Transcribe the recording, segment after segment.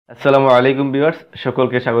আসসালামু আলাইকুম ভিউয়ার্স,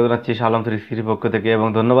 সকলকে স্বাগত জানাচ্ছি শালম থ্রির পক্ষ থেকে এবং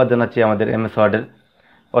ধন্যবাদ জানাচ্ছি আমাদের এমএস ওয়ার্ডের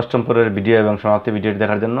অষ্টম পর্বের ভিডিও এবং সমাপ্তি ভিডিওটি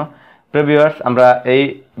দেখার জন্য। প্রিয় ভিউয়ার্স, আমরা এই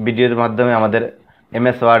ভিডিওর মাধ্যমে আমাদের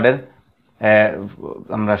এমএস ওয়ার্ডের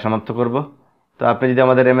আমরা সমাপ্ত করব। তো আপনি যদি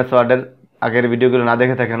আমাদের এমএস ওয়ার্ডের আগের ভিডিওগুলো না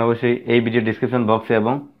দেখে থাকেন, অবশ্যই এই ভিডিও ডিসক্রিপশন বক্সে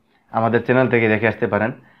এবং আমাদের চ্যানেল থেকে দেখে আসতে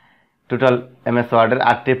পারেন। টোটাল এমএস ওয়ার্ডের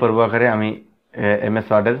 8টি পর্ব আকারে আমি এমএস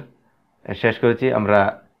ওয়ার্ডের শেষ করেছি। আমরা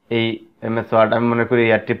এই এমএস ওয়ার্ড আমি মনে করি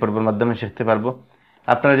এই 8টি পর্বের মাধ্যমে শিখতে পারবো।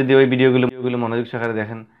 আপনারা যদি ওই ভিডিওগুলো মনোযোগ সহকারে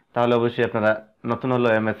দেখেন, তাহলে অবশ্যই আপনারা নতুন হলো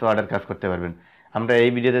এমএস ওয়ার্ডের কাজ করতে পারবেন। আমরা এই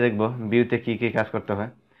ভিডিওতে দেখব ভিউতে কী কী কাজ করতে হয়।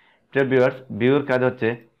 প্রিয় ভিউয়ার্স, ভিউর কাজ হচ্ছে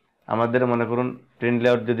আমাদের মনে করুন প্রিন্ট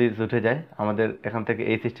লেআউট যদি উঠে যায়, আমাদের এখান থেকে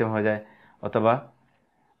এই সিস্টেম হয়ে যায়, অথবা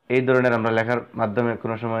এই ধরনের আমরা লেখার মাধ্যমে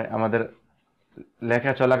কোনো সময় আমাদের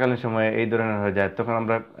লেখা চলাকালীন সময়ে এই ধরনের হয়ে যায়, তখন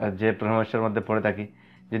আমরা যে সমস্যার মধ্যে পড়ে থাকি,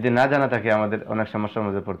 যদি না জানা থাকে আমাদের অনেক সমস্যার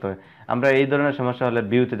মধ্যে পড়তে হয়। আমরা এই ধরনের সমস্যা হলে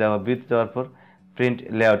ভিউতে যাওয়ার পর প্রিন্ট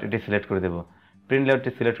লেআউট এটি সিলেক্ট করে দেব। প্রিন্ট লেআউটটি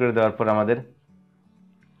সিলেক্ট করে দেওয়ার পর আমাদের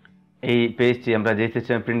এই পেজটি আমরা যেই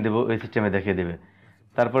সিস্টেমে প্রিন্ট দেবো ওই সিস্টেমে দেখিয়ে দেবে।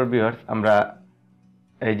 তারপর ভিউয়ার্স, আমরা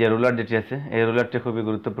এই যে রুলার যেটি আছে, এই রুলারটি খুবই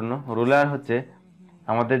গুরুত্বপূর্ণ। রুলার হচ্ছে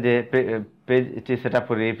আমাদের যে পেজটি সেট আপ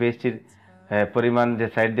করি, এই পেজটির পরিমাণ যে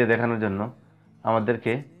সাইড দিয়ে দেখানোর জন্য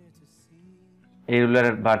আমাদেরকে এই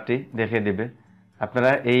রুলারের বারটি দেখিয়ে দেবে।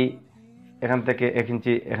 আপনারা এই এখান থেকে 1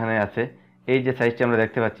 ইঞ্চি এখানে আছে, এই যে সাইজটি আমরা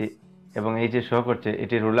দেখতে পাচ্ছি এবং এই যে শো করছে,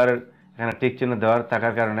 এটি রুলারের এখানে টিক চিহ্ন দেওয়ার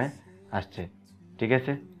থাকার কারণে আসছে। ঠিক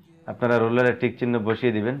আছে, আপনারা রুলারের টিক চিহ্ন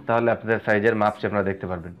বসিয়ে দিবেন, তাহলে আপনাদের সাইজের মাপটি আপনারা দেখতে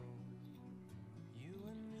পারবেন।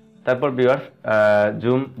 তারপর ভিউয়ার্স,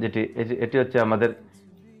 জুম এটি হচ্ছে আমাদের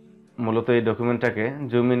মূলত এই ডকুমেন্টটাকে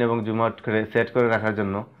জুম ইন এবং জুম আউট করে সেট করে রাখার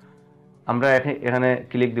জন্য আমরা এখানে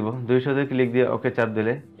ক্লিক দিব। 200 ক্লিক দিয়ে ওকে চাপ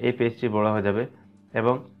দিলে এই পেজটি বড় হয়ে যাবে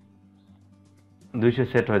এবং 200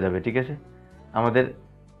 সেট হয়ে যাবে। ঠিক আছে,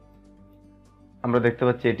 আমরা দেখতে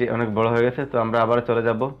পাচ্ছি এটি অনেক বড় হয়ে গেছে। তো আমরা আবার চলে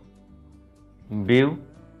যাব ভিউ,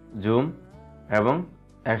 জুম এবং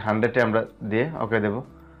 100-এ আমরা দিয়ে ওকে দেব,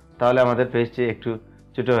 তাহলে আমাদের পেজটি একটু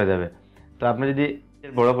ছোটো হয়ে যাবে। তো আপনি যদি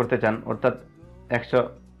বড় করতে চান, অর্থাৎ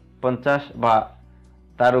 150 বা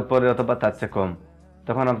তার উপরে অথবা তার চেয়ে কম,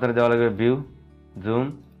 তখন আপনার যাওয়া লাগবে ভিউ, জুম,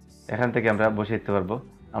 এখান থেকে আমরা বসিয়ে দিতে পারবো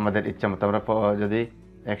আমাদের ইচ্ছা মতো। আমরা যদি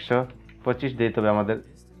 125 দিই, তবে আমাদের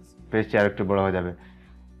পেজটি আর একটু বড় হয়ে যাবে।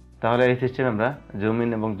 তাহলে এই সিস্টেমে আমরা জুম ইন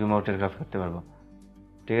এবং জুম আউটের কাজ করতে পারবো।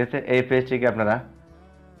 ঠিক আছে, এই পেজটিকে আপনারা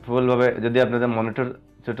ফুলভাবে, যদি আপনাদের মনিটর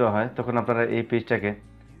ছোটো হয়, তখন আপনারা এই পেজটাকে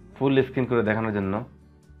ফুল স্ক্রিন করে দেখানোর জন্য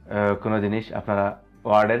কোনো জিনিস আপনারা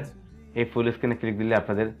ওয়ার্ডের এই ফুল স্ক্রিনে ক্লিক দিলে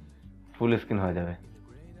আপনাদের ফুল স্ক্রিন হয়ে যাবে।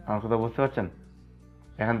 আমার কথা বুঝতে পারছেন?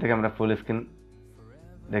 এখান থেকে আমরা ফুল স্ক্রিন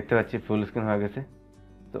দেখতে পাচ্ছি, ফুল স্ক্রিন হয়ে গেছে।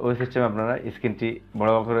 তো ওই সিস্টেমে আপনারা স্ক্রিনটি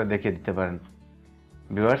বড় করে দেখিয়ে দিতে পারেন।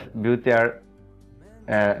 ভিউয়ার্স, ভিউতে আর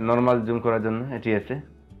নর্মাল জুম করার জন্য এটি আছে,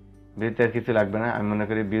 ভিউতে আর কিছু লাগবে না। আমি মনে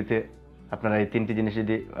করি ভিউতে আপনারা এই 3টি জিনিস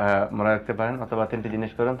যদি মনে রাখতে পারেন অথবা 3টি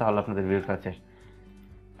জিনিস করেন, তাহলে আপনাদের ভিউর কাজ শেষ।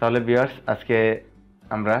 তাহলে ভিউয়ার্স, আজকে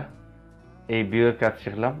আমরা এই ভিউয়ের কাজ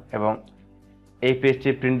শিখলাম এবং এই পেজটি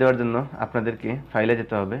প্রিন্ট দেওয়ার জন্য আপনাদেরকে ফাইলে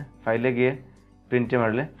যেতে হবে। ফাইলে গিয়ে প্রিন্টে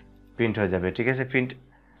মারলে প্রিন্ট হয়ে যাবে। ঠিক আছে,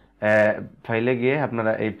 ফাইলে গিয়ে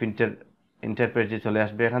আপনারা এই প্রিন্টের ইন্টারপ্রেটে চলে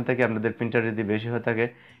আসবে। এখান থেকে আপনাদের প্রিন্টার যদি বেশি হয়ে থাকে,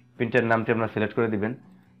 প্রিন্টার নামটি আপনারা সিলেক্ট করে দিবেন।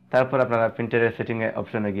 তারপর আপনারা প্রিন্টারের সেটিংয়ে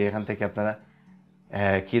অপশনে গিয়ে এখান থেকে আপনারা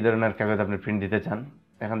কী ধরনের কাগজ আপনি প্রিন্ট দিতে চান,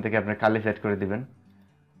 এখান থেকে আপনি কালি সেট করে দিবেন।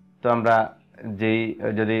 তো আমরা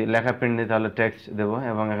যদি লেখা প্রিন্ট দিই, তাহলে টেক্সট দেবো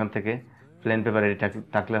এবং এখান থেকে প্লেন পেপার এটি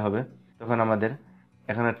থাকলে হবে। তখন আমাদের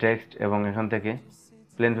এখানে টেক্সট এবং এখান থেকে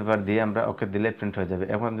প্লেন পেপার দিয়ে আমরা ওকে দিলে প্রিন্ট হয়ে যাবে।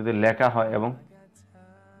 এখন যদি লেখা হয় এবং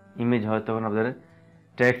ইমেজ হয়, তখন আপনাদের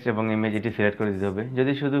টেক্সট এবং ইমেজ এটি সিলেক্ট করে দিতে হবে।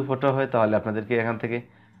 যদি শুধু ফটো হয়, তাহলে আপনাদেরকে এখান থেকে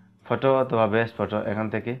ফটো অথবা বেস্ট ফটো, এখান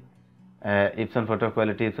থেকে Epson photo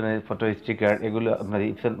quality, Epson photo sticker, এগুলো আপনার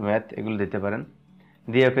ইপসন ম্যাথ এগুলো দিতে পারেন।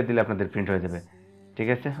 দিয়ে ওকে দিলে আপনাদের প্রিন্ট হয়ে যাবে। ঠিক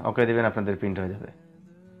আছে, ওকে দিবেন, আপনাদের প্রিন্ট হয়ে যাবে।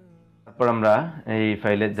 তারপর আমরা এই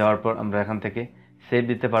ফাইলে যাওয়ার পর আমরা এখান থেকে সেভ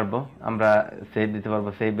দিতে পারবো,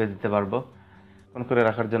 সেভ বেস দিতে পারবো। ফোন করে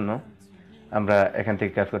রাখার জন্য আমরা এখান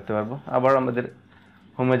থেকে কাজ করতে পারবো। আবার আমাদের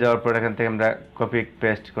হোমে যাওয়ার পর এখান থেকে আমরা কপি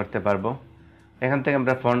পেস্ট করতে পারবো। এখান থেকে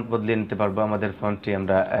আমরা ফন্ট বদলিয়ে নিতে পারবো, আমাদের ফন্টটি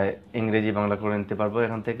আমরা ইংরেজি বাংলা করে নিতে পারবো।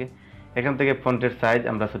 এখান থেকে ফন্টের সাইজ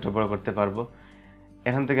আমরা ছোটো বড় করতে পারবো।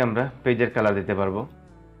 এখান থেকে আমরা পেজের কালার দিতে পারবো।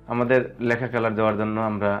 আমাদের লেখা কালার দেওয়ার জন্য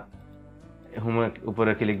আমরা হোমে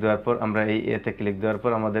উপরে ক্লিক দেওয়ার পর আমরা এই এতে ক্লিক দেওয়ার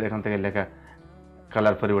পর আমাদের এখান থেকে লেখা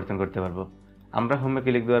কালার পরিবর্তন করতে পারবো। আমরা হোমে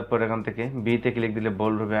ক্লিক দেওয়ার পর এখান থেকে বিতে ক্লিক দিলে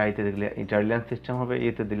বোল্ড হবে, আইতে দিলে ইটালিয়ান সিস্টেম হবে,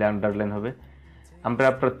 ইতে দিলে আন্ডারলাইন হবে। আমরা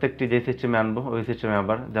প্রত্যেকটি যে সিস্টেমে আনবো ওই সিস্টেমে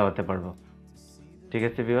আবার যাওয়াতে পারবো। ঠিক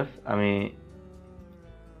আছে ভিউয়ার্স, আমি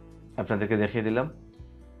আপনাদেরকে দেখিয়ে দিলাম।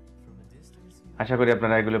 আশা করি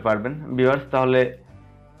আপনারা এগুলো পারবেন ভিউয়ার্স। তাহলে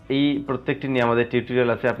এই প্রত্যেকটি নিয়ে আমাদের টিউটোরিয়াল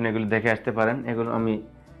আছে, আপনি এগুলো দেখে আসতে পারেন। এগুলো আমি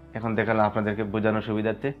এখন দেখালাম আপনাদেরকে বোঝানোর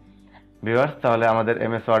সুবিধার্থে ভিউয়ার্স। তাহলে আমাদের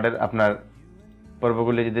এমএস ওয়ার্ডের আপনার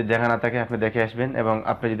পর্বগুলি যদি দেখা না থাকে আপনি দেখে আসবেন, এবং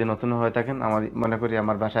আপনি যদি নতুন হয়ে থাকেন আমার মনে করি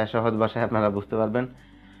আমার ভাষায় সহজ ভাষায় আপনারা বুঝতে পারবেন।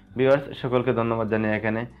 ভিউয়ার্স, সকলকে ধন্যবাদ জানিয়ে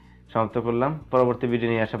এখানে সমাপ্ত করলাম। পরবর্তী ভিডিও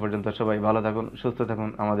নিয়ে আসা পর্যন্ত সবাই ভালো থাকুন, সুস্থ থাকুন,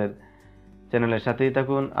 আমাদের চ্যানেলের সাথেই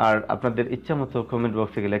থাকুন। আর আপনাদের ইচ্ছা মতো কমেন্ট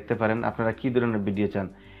বক্সে গিয়ে লিখতে পারেন আপনারা কী ধরনের ভিডিও চান।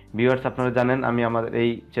 ভিউয়ার্স, আপনারা জানেন আমি আমাদের এই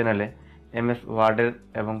চ্যানেলে এমএস ওয়ার্ডের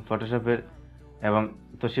এবং ফটোশপের এবং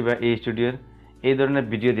তোশিবা এই স্টুডিওর এই ধরনের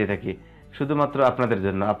ভিডিও দিয়ে থাকি শুধুমাত্র আপনাদের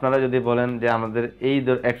জন্য। আপনারা যদি বলেন যে আমাদের এই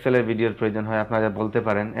এক্সেলের ভিডিওর প্রয়োজন হয় আপনারা বলতে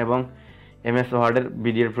পারেন, এবং এমএস ওয়ার্ডের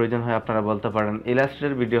ভিডিওর প্রয়োজন হয় আপনারা বলতে পারেন,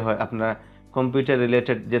 ইলাস্ট্রেটের ভিডিও হয়, আপনারা কম্পিউটার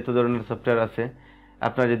রিলেটেড যত ধরনের সফটওয়্যার আছে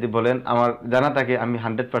আপনারা যদি বলেন আমার জানা থাকে আমি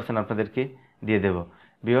 100% আপনাদেরকে দিয়ে দেব।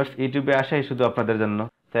 ভিউয়ার্স, ইউটিউবে আসাই শুধু আপনাদের জন্য,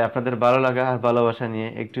 তাই আপনাদের ভালো লাগা আর ভালোবাসা নিয়ে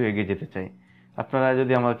একটু এগিয়ে যেতে চাই। আপনারা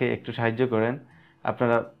যদি আমাকে একটু সাহায্য করেন,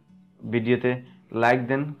 আপনারা ভিডিওতে লাইক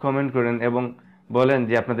দেন, কমেন্ট করেন এবং বলেন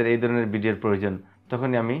যে আপনাদের এই ধরনের ভিডিওর প্রয়োজন,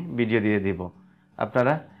 তখনই আমি ভিডিও দিয়ে দিব।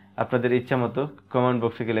 আপনারা আপনাদের ইচ্ছা মতো কমেন্ট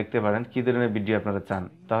বক্সে গিয়ে লিখতে পারেন কী ধরনের ভিডিও আপনারা চান,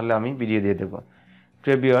 তাহলে আমি ভিডিও দিয়ে দেব।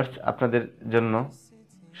 প্রিয় ভিউয়ার্স, আপনাদের জন্য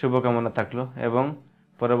শুভকামনা থাকলো, এবং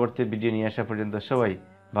পরবর্তী ভিডিও নিয়ে আসা পর্যন্ত সবাই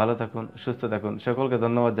ভালো থাকুন, সুস্থ থাকুন। সকলকে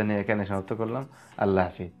ধন্যবাদ জানিয়ে এখানে সমাপ্ত করলাম। আল্লাহ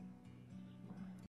হাফিজ।